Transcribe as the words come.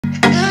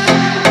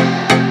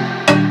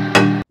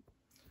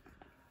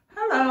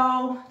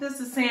Hello,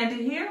 this is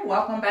Sandy here.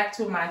 Welcome back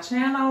to my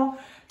channel.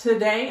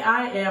 Today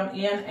I am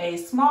in a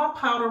small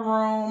powder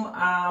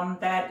room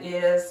that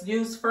is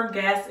used for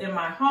guests in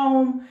my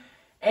home,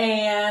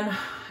 and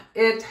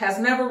it has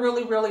never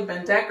really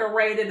been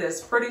decorated.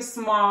 It's pretty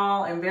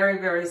small and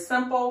very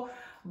simple.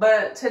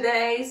 But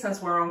today,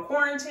 since we're on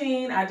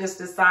quarantine, I just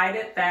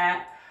decided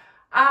that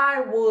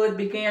I would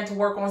begin to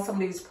work on some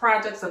of these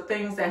projects of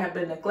things that have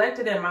been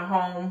neglected in my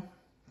home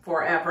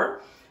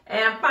forever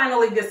and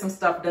finally get some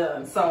stuff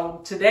done.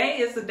 So today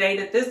is the day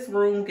that this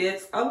room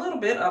gets a little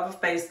bit of a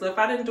facelift.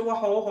 I didn't do a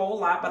whole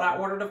lot, but I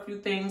ordered a few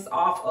things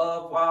off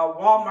of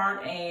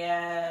Walmart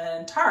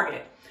and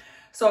Target.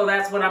 So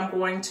that's what I'm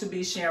going to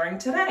be sharing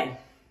today.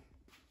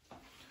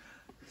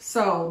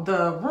 So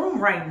the room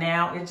right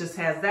now, it just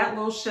has that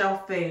little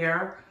shelf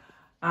there.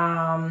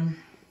 And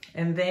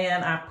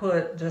then I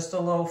put just a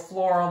little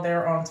floral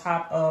there on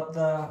top of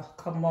the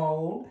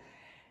commode.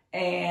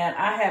 And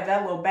I have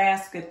that little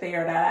basket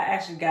there that I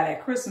actually got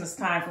at Christmas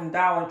time from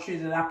Dollar Tree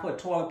that I put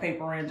toilet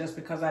paper in just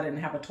because I didn't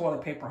have a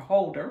toilet paper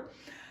holder.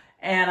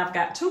 And I've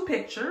got two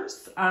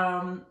pictures.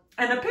 And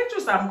the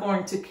pictures I'm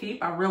going to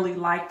keep, I really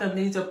like them.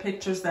 These are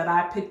pictures that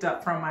I picked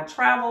up from my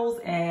travels,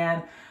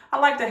 and I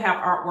like to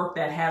have artwork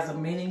that has a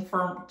meaning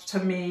to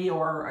me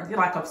or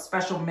like a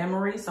special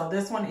memory. So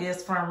this one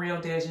is from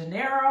Rio de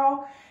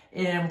Janeiro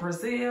in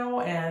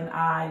Brazil, and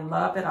I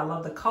love it. I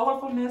love the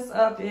colorfulness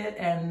of it,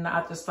 and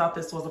I just thought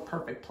this was a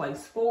perfect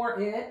place for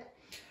it.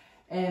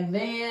 And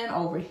then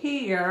over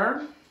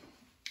here,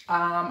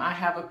 I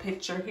have a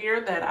picture here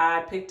that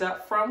I picked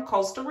up from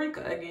Costa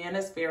Rica. Again,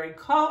 it's very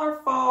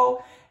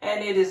colorful,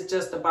 and it is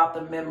just about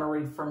the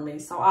memory for me.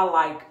 So I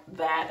like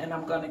that, and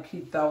I'm going to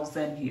keep those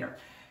in here.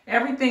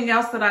 Everything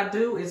else that I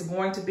do is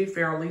going to be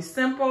fairly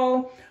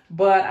simple,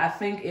 but I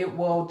think it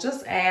will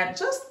just add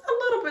just a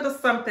little bit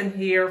of something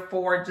here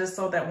for just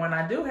so that when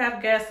I do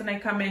have guests and they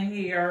come in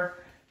here,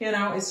 you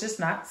know, it's just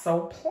not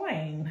so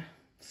plain.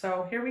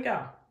 So here we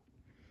go.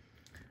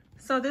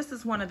 So this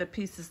is one of the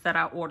pieces that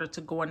I ordered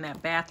to go in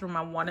that bathroom.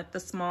 I wanted the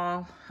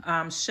small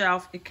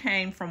shelf. It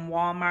came from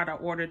Walmart. I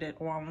ordered it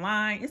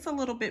online. It's a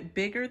little bit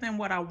bigger than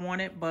what I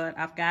wanted, but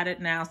I've got it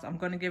now, so I'm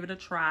going to give it a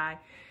try.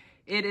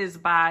 It is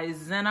by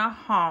Zena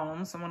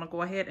Homes. I'm going to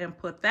go ahead and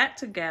put that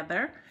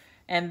together.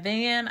 And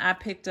then I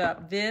picked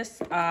up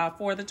this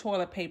for the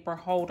toilet paper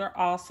holder,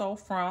 also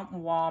from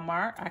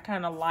Walmart. I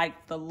kind of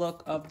like the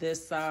look of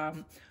this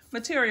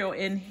material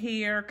in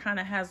here. Kind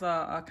of has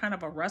a kind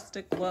of a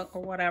rustic look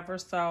or whatever.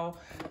 So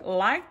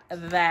like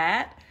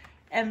that.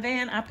 And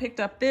then I picked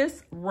up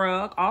this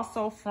rug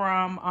also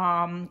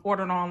from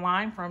ordered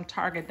online from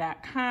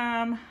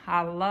Target.com.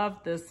 I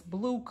love this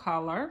blue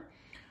color.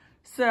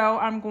 So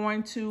I'm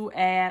going to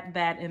add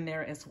that in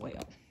there as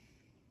well.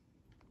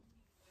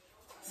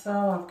 So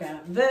I've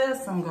got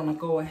this. I'm going to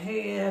go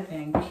ahead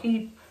and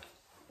keep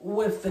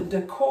with the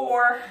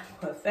decor.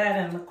 Put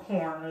that in the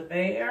corner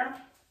there.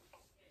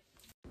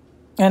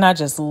 And I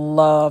just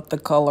love the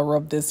color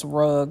of this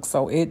rug,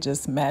 so it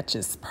just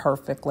matches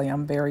perfectly.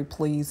 I'm very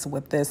pleased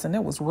with this, and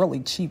it was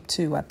really cheap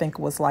too. I think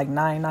it was like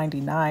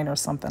 $9.99 or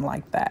something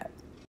like that.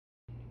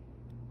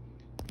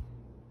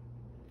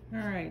 All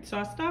right, so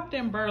I stopped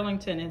in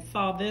Burlington and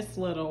saw this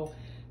little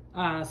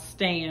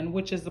stand,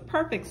 which is the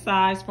perfect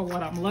size for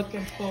what I'm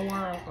looking for.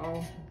 I'll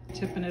go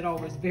tipping it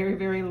over. It's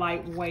very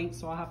lightweight,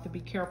 so I'll have to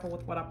be careful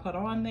with what I put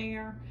on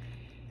there.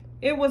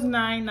 It was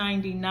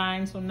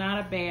 $9.99, so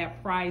not a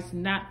bad price.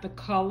 Not the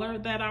color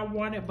that I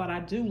wanted, but I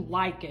do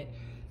like it.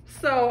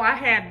 So I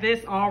had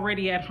this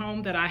already at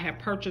home that I had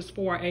purchased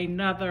for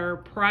another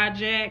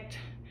project.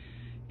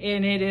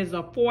 And it is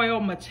a foil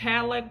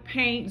metallic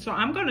paint. So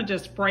I'm gonna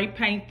just spray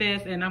paint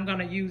this, and I'm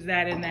gonna use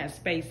that in that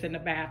space in the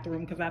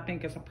bathroom because I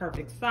think it's a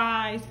perfect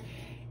size.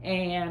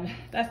 And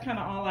that's kind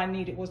of all I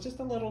needed, was just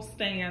a little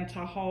stand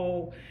to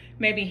hold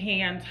maybe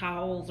hand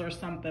towels or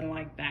something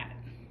like that.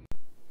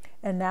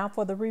 And now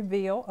for the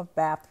reveal of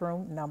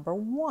bathroom number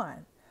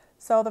 1.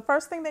 So the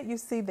first thing that you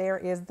see there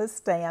is the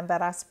stand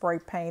that I spray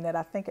painted.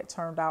 I think it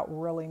turned out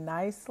really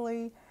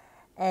nicely.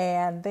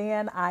 And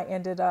then I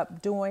ended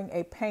up doing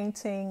a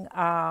painting.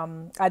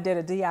 I did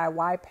a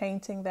DIY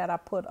painting that I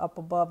put up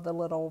above the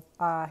little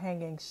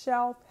hanging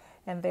shelf.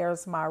 And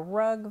there's my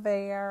rug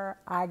there.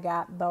 I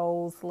got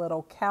those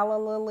little calla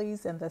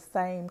lilies in the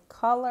same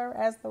color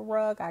as the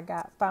rug.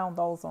 Found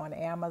those on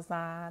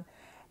Amazon.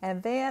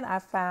 And then I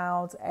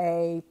found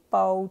a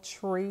faux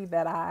tree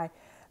that I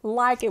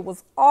like. It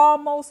was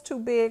almost too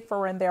big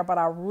for in there, but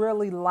I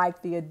really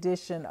like the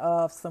addition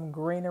of some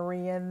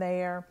greenery in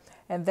there.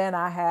 And then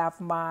I have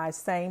my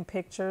same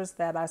pictures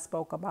that I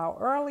spoke about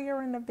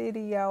earlier in the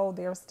video.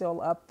 They're still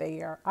up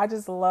there. I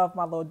just love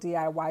my little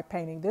DIY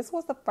painting. This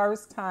was the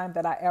first time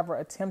that I ever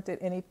attempted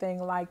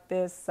anything like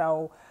this.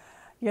 So,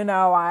 you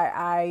know,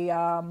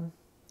 I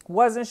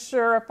wasn't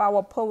sure if I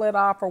would pull it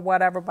off or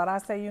whatever, but I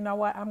say, you know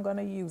what, I'm going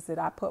to use it.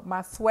 I put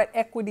my sweat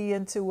equity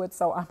into it,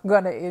 so I'm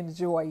going to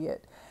enjoy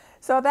it.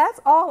 So that's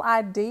all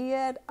I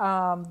did.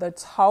 The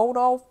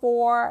total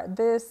for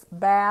this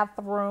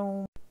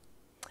bathroom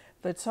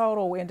The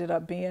total ended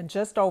up being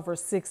just over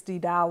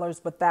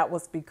 $60, but that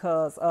was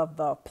because of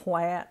the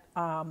plant,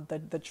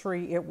 the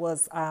tree. It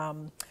was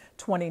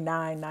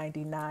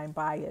 $29.99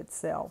 by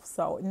itself.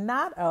 So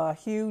not a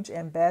huge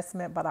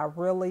investment, but I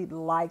really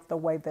like the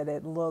way that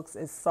it looks.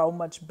 It's so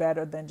much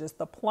better than just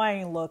the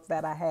plain look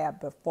that I had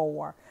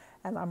before.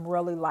 And I'm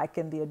really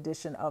liking the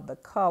addition of the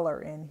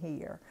color in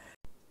here.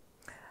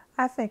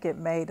 I think it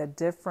made a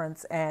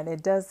difference, and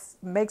it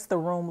makes the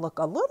room look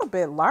a little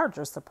bit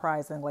larger,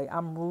 surprisingly.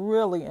 I'm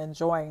really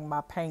enjoying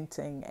my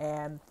painting,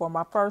 and for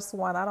my first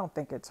one, I don't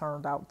think it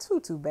turned out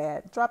too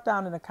bad. Drop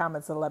down in the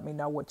comments and let me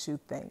know what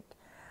you think.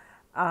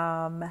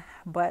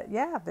 But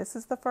yeah, this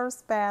is the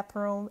first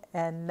bathroom,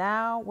 and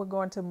now we're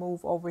going to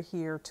move over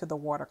here to the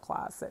water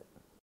closet.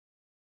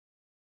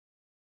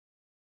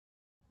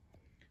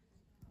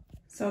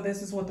 So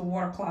this is what the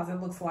water closet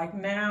looks like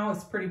now.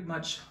 It's pretty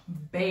much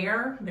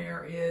bare.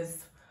 There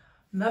is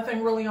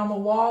nothing really on the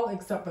wall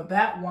except for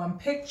that one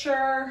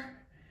picture.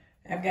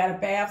 I've got a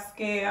bath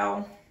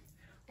scale.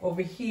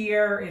 Over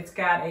here, it's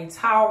got a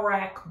towel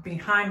rack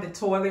behind the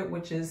toilet,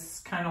 which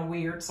is kind of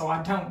weird, so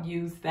I don't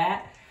use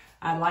that.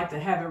 I'd like to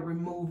have it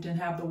removed and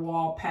have the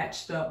wall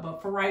patched up,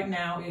 but for right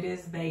now, it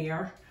is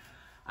there.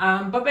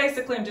 But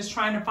basically, I'm just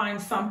trying to find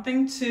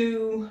something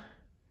to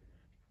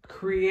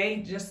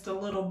create just a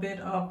little bit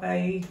of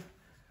a,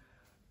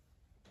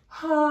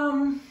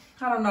 I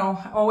don't know,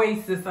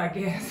 oasis, I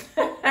guess.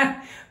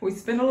 We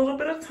spend a little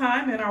bit of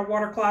time in our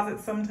water closet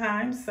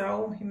sometimes,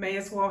 so you may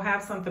as well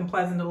have something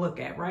pleasant to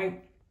look at,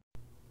 right?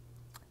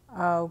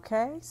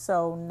 Okay,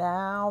 so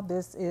now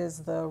this is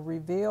the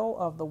reveal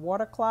of the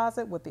water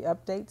closet with the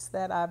updates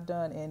that I've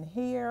done in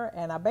here.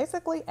 And I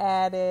basically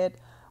added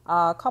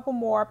a couple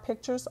more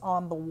pictures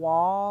on the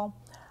wall.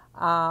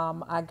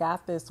 I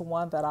got this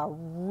one that I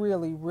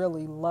really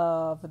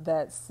love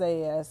that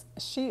says,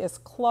 "She is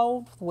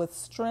clothed with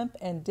strength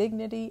and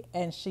dignity,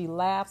 and she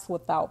laughs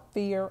without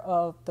fear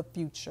of the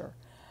future."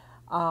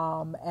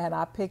 And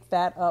I picked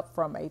that up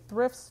from a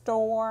thrift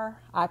store.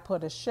 I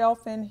put a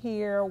shelf in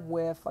here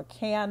with a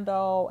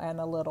candle and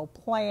a little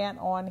plant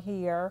on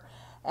here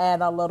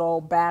and a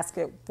little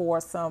basket for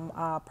some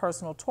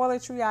personal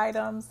toiletry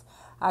items.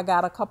 I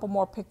got a couple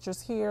more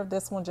pictures here.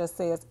 This one just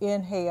says,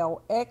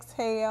 "Inhale,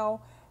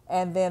 exhale."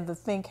 And then the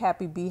Think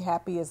Happy, Be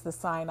Happy is the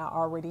sign I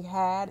already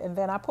had. And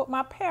then I put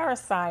my Paris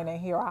sign in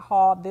here. I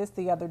hauled this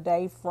the other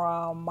day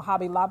from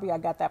Hobby Lobby. I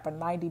got that for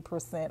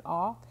 90%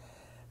 off.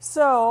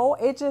 So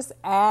it just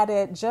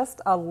added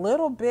just a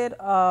little bit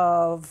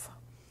of,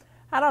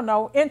 I don't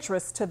know,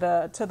 interest to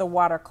the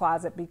water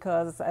closet,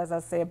 because as I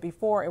said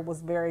before, it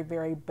was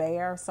very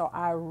bare. So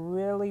I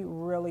really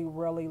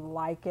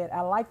like it.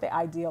 I like the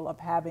ideal of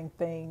having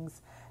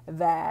things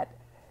that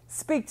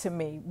speak to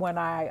me when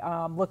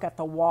I look at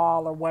the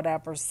wall or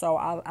whatever. So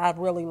I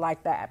really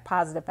like that,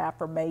 positive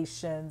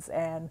affirmations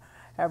and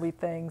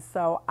everything.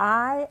 So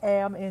I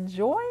am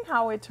enjoying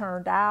how it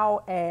turned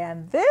out,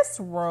 and this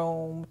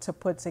room to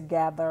put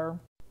together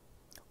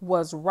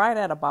was right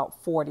at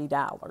about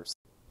 $40.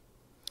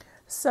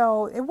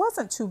 So it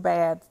wasn't too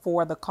bad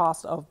for the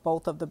cost of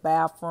both of the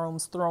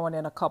bathrooms, throwing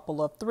in a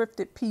couple of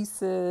thrifted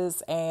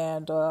pieces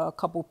and a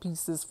couple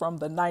pieces from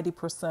the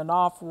 90%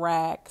 off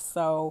rack.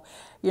 So,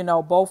 you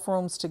know, both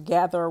rooms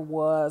together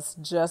was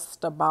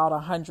just about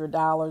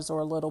 $100 or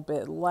a little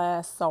bit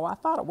less. So I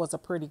thought it was a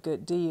pretty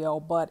good deal,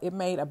 but it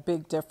made a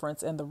big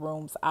difference in the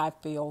rooms, I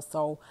feel.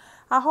 So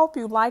I hope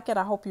you like it.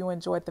 I hope you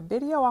enjoyed the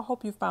video. I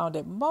hope you found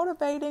it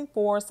motivating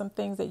for some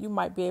things that you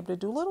might be able to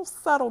do, little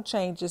subtle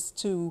changes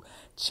to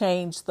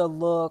change the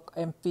look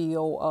and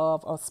feel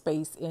of a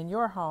space in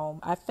your home.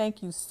 I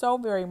thank you so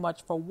very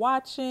much for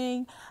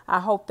watching. I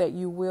hope that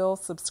you will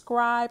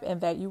subscribe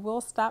and that you will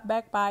stop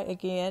back by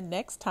again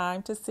next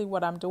time to see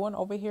what I'm doing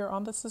over here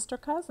on the Sister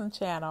Cousin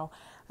channel.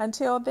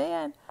 Until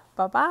then,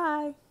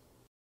 bye-bye.